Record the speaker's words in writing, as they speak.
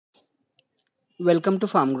Welcome to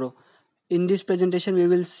FarmGrow. In this presentation, we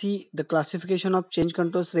will see the classification of change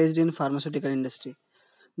controls raised in pharmaceutical industry.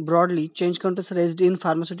 Broadly, change controls raised in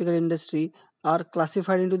pharmaceutical industry are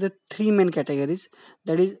classified into the three main categories,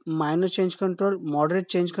 that is minor change control, moderate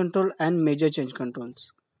change control and major change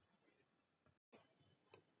controls.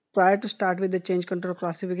 Prior to start with the change control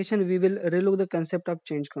classification, we will relook the concept of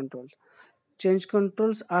change control. Change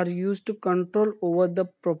controls are used to control over the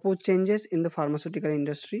proposed changes in the pharmaceutical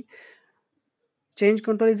industry. Change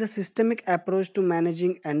control is a systemic approach to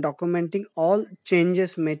managing and documenting all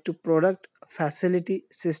changes made to product, facility,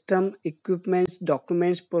 system, equipments,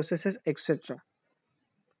 documents, processes, etc.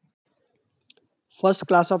 First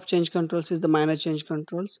class of change controls is the minor change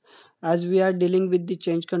controls. As we are dealing with the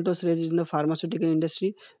change controls raised in the pharmaceutical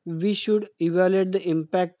industry, we should evaluate the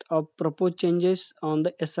impact of proposed changes on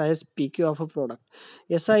the SIS-PQ of a product.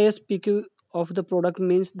 SIS-PQ of the product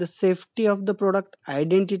means the safety of the product,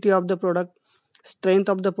 identity of the product, strength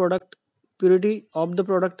of the product, purity of the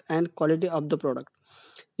product, and quality of the product.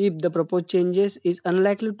 If the proposed changes is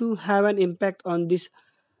unlikely to have an impact on this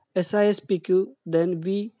SISPQ, then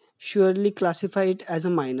we surely classify it as a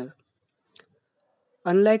minor.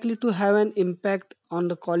 Unlikely to have an impact on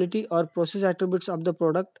the quality or process attributes of the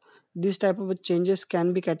product, this type of changes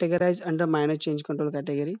can be categorized under minor change control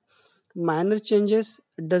category. Minor changes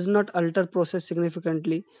does not alter process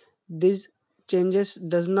significantly. These changes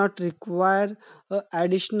does not require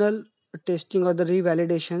additional testing or the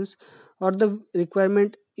revalidations, or the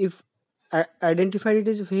requirement if identified it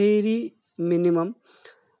is very minimum.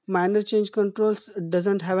 Minor change controls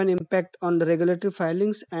doesn't have an impact on the regulatory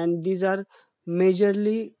filings, and these are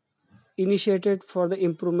majorly initiated for the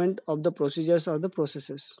improvement of the procedures or the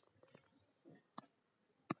processes.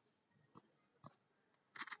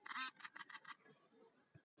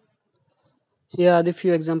 Here are the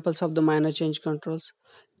few examples of the minor change controls.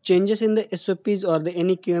 Changes in the SOPs or the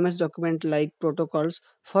any QMS document like protocols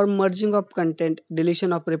for merging of content,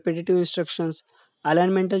 deletion of repetitive instructions,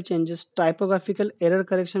 alignmental changes, typographical error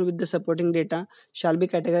correction with the supporting data shall be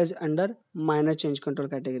categorized under minor change control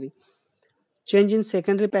category. Change in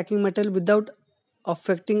secondary packing material without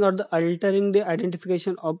affecting or the altering the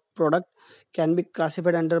identification of product can be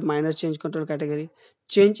classified under minor change control category.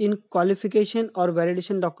 Change in qualification or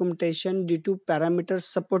validation documentation due to parameters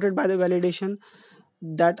supported by the validation,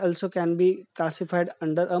 that also can be classified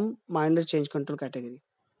under a minor change control category.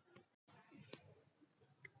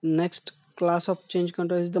 Next class of change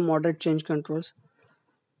control is the moderate change controls.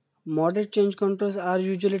 Moderate change controls are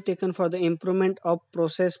usually taken for the improvement of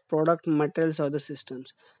process, product, materials, or the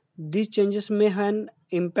systems. These changes may have an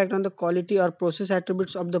impact on the quality or process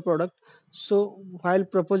attributes of the product. So, while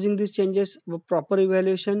proposing these changes, proper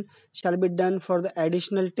evaluation shall be done for the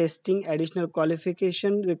additional testing, additional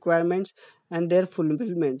qualification requirements, and their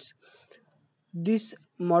fulfillments. These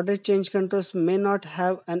moderate change controls may not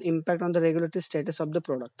have an impact on the regulatory status of the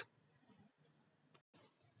product.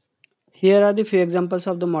 Here are the few examples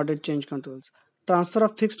of the moderate change controls. Transfer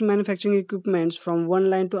of fixed manufacturing equipments from one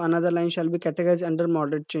line to another line shall be categorized under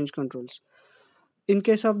moderate change controls. In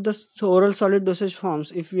case of the oral solid dosage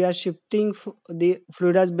forms, if we are shifting the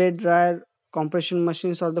fluidized bed dryer, compression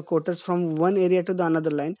machines, or the coaters from one area to the another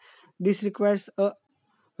line, this requires a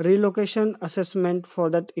relocation assessment for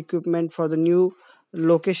that equipment for the new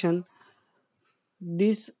location.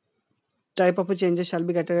 These type of a changes shall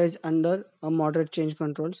be categorized under a moderate change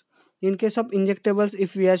controls. In case of injectables,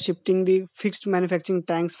 if we are shifting the fixed manufacturing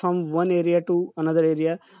tanks from one area to another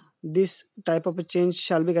area, this type of a change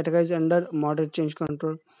shall be categorized under moderate change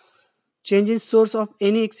control. Change in source of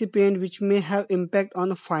any excipient which may have impact on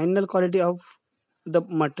the final quality of the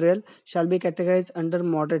material shall be categorized under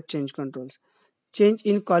moderate change controls. Change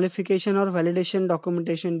in qualification or validation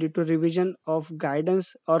documentation due to revision of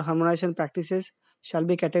guidance or harmonization practices shall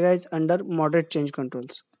be categorized under moderate change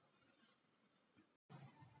controls.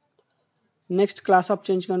 Next class of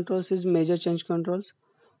change controls is major change controls.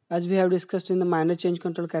 As we have discussed in the minor change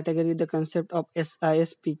control category, the concept of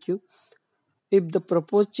SISPQ. If the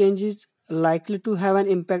proposed change is likely to have an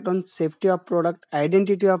impact on safety of product,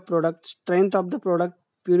 identity of product, strength of the product,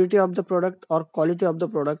 purity of the product, or quality of the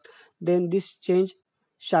product, then this change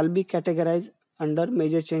shall be categorized under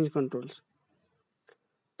major change controls.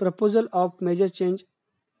 Proposal of major change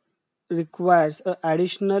requires a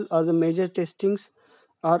additional or the major testings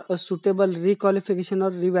or a suitable requalification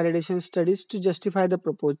or revalidation studies to justify the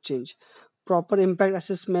proposed change. Proper impact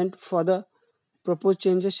assessment for the proposed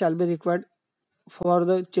changes shall be required for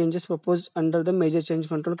the changes proposed under the major change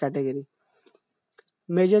control category.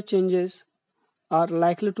 Major changes are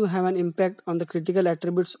likely to have an impact on the critical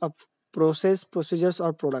attributes of process, procedures,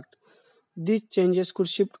 or product. These changes could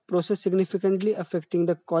shift process significantly, affecting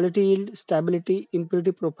the quality, yield, stability,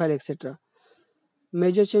 impurity profile, etc.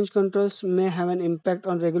 Major change controls may have an impact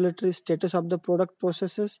on regulatory status of the product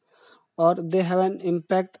processes, or they have an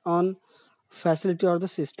impact on facility or the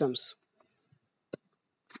systems.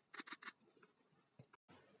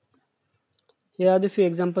 Here are the few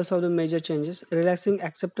examples of the major changes. Relaxing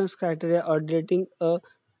acceptance criteria or deleting a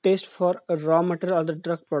test for a raw material or the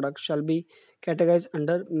drug product shall be categorized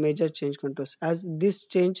under major change controls, as this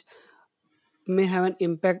change may have an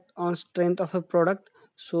impact on strength of a product,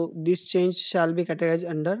 so this change shall be categorized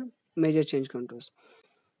under major change controls.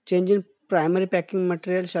 Change in primary packing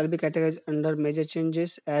material shall be categorized under major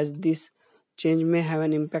changes, as this change may have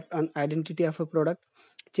an impact on identity of a product.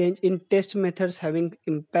 Change in test methods having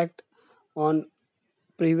impact on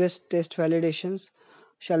previous test validations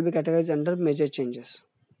shall be categorized under major changes.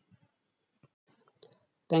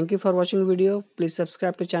 Thank you for watching video. Please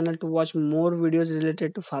subscribe to channel to watch more videos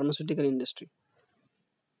related to pharmaceutical industry.